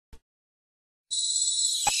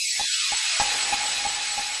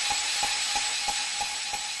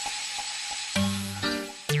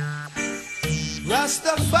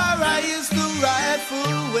Rastafari is the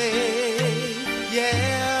rightful way.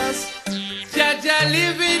 Yes, Jah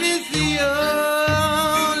living is the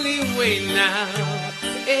only way now.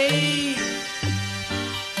 Hey,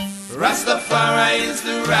 Rastafari is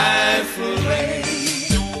the rightful way.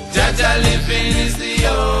 Jah living is the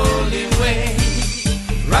only way.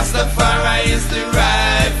 Rastafari is the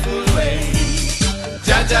rightful way.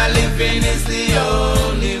 Jah living is the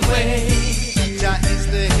only way. Jah is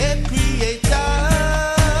the head creator,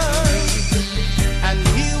 and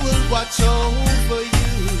he will watch over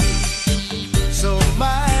you. So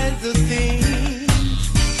mind the things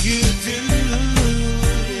you do.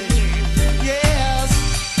 Yes,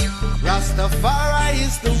 Rastafari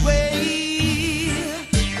is the way,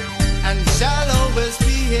 and shall always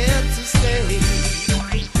be here to stay.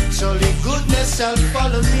 Surely goodness shall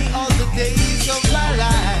follow me all the days of my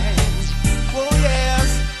life. Oh yes,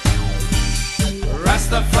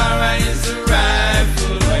 Rastafari is the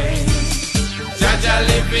rightful way. Jah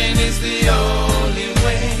living is the only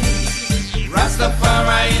way.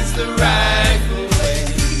 Rastafari is the rightful way.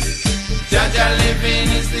 Jah living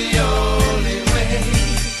is the only way.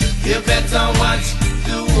 You better watch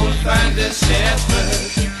the wolf and the shepherd.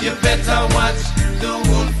 You better watch the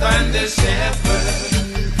wolf and the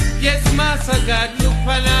shepherd. Yes, Master God, look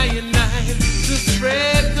upon I and I to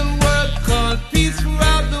spread the word called peace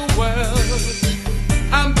throughout the world.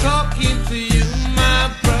 I'm talking to you,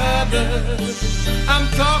 my brother. I'm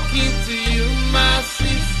talking to you, my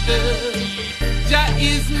sister. Jah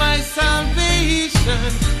is my salvation,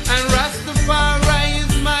 and Rastafari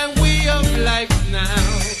is my way of life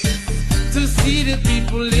now. To see the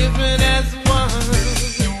people living as one,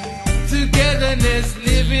 togetherness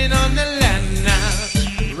living on the land now.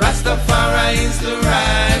 Rastafari is the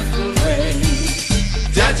rightful way.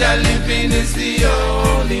 Jah living is the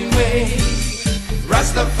only way.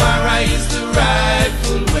 Rastafari is the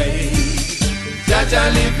rightful way. Jah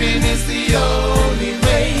living is the only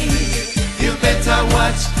way. You better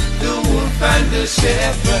watch the wolf and the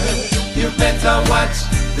shepherd. You better watch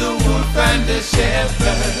the wolf and the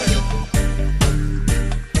shepherd.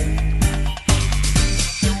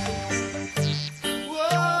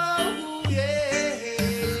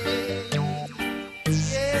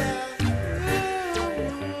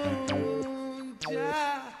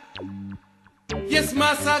 Yes,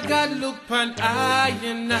 Master God, look upon I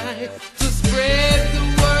and I to spread the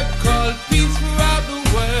word called peace throughout the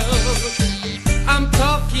world. I'm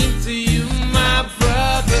talking to you, my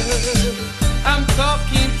brother. I'm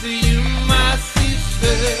talking to you, my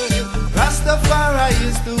sister. Rastafari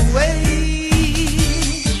is the way,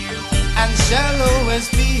 and shall always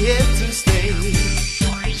be here to stay.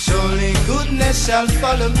 Surely goodness shall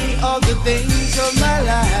follow me all the days of my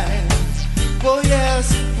life. Oh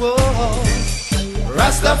yes, whoa.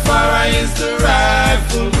 Rastafari is the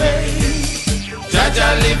rightful way.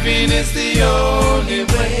 Jah living is the only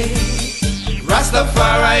way.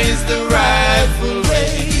 Rastafari is the rightful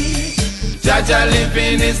way. Jah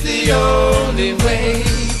living is the only way.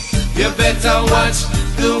 You better watch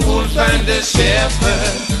the wolf and the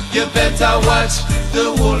shepherd. You better watch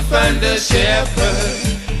the wolf and the shepherd.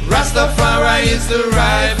 Rastafari is the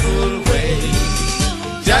rightful way.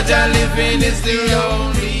 Jah living is the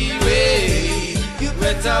only way. You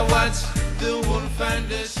better watch the wolf and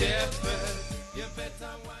the shepherd. You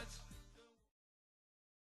better watch.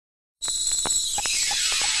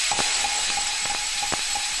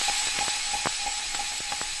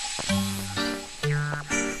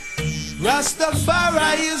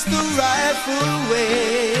 Rastafari is the rightful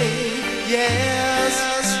way. Yes,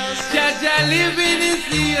 Jah living is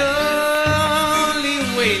the only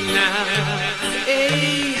way now.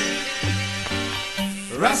 Hey.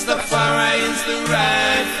 Rastafari is the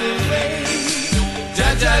rightful way.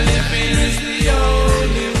 Jah living is the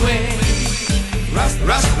only way.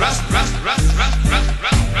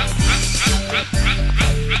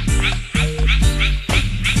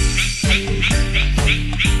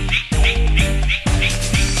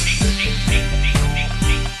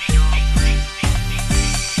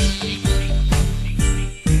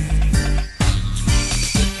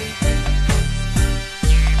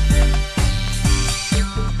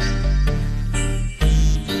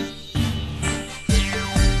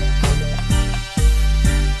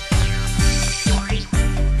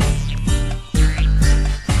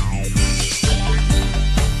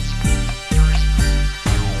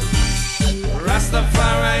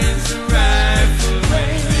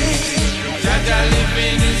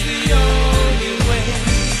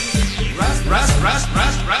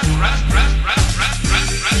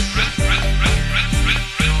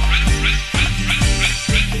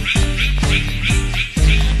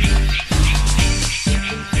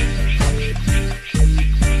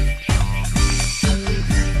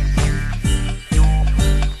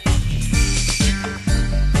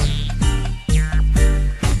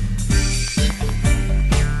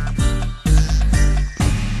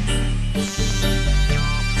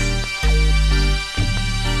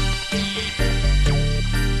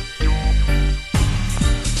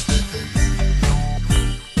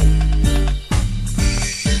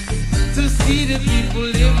 the people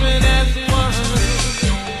living as one.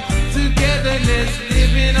 Togetherness,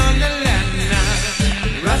 living on the land now.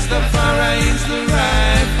 Rastafari is the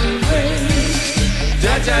rightful way.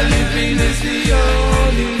 Jah living is the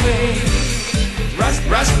only way. Rust,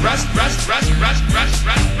 rust, rust, rust, rust, rust, rust,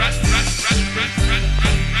 rust, rust, rust, rust, rust, rust.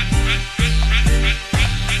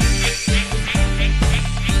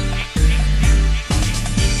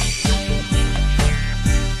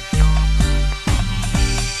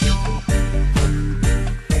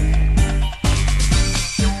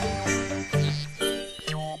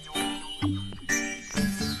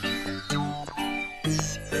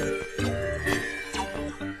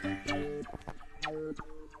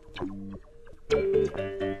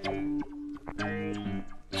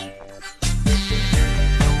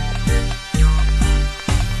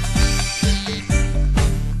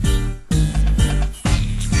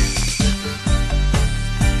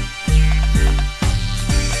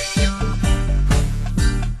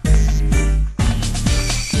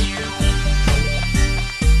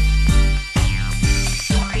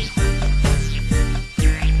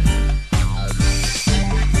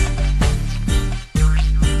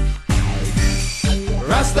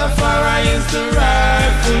 Rastafari is the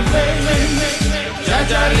rightful way.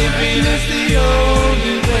 Jah living is the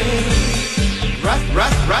only way. Rust,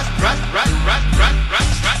 rust, rust, rust.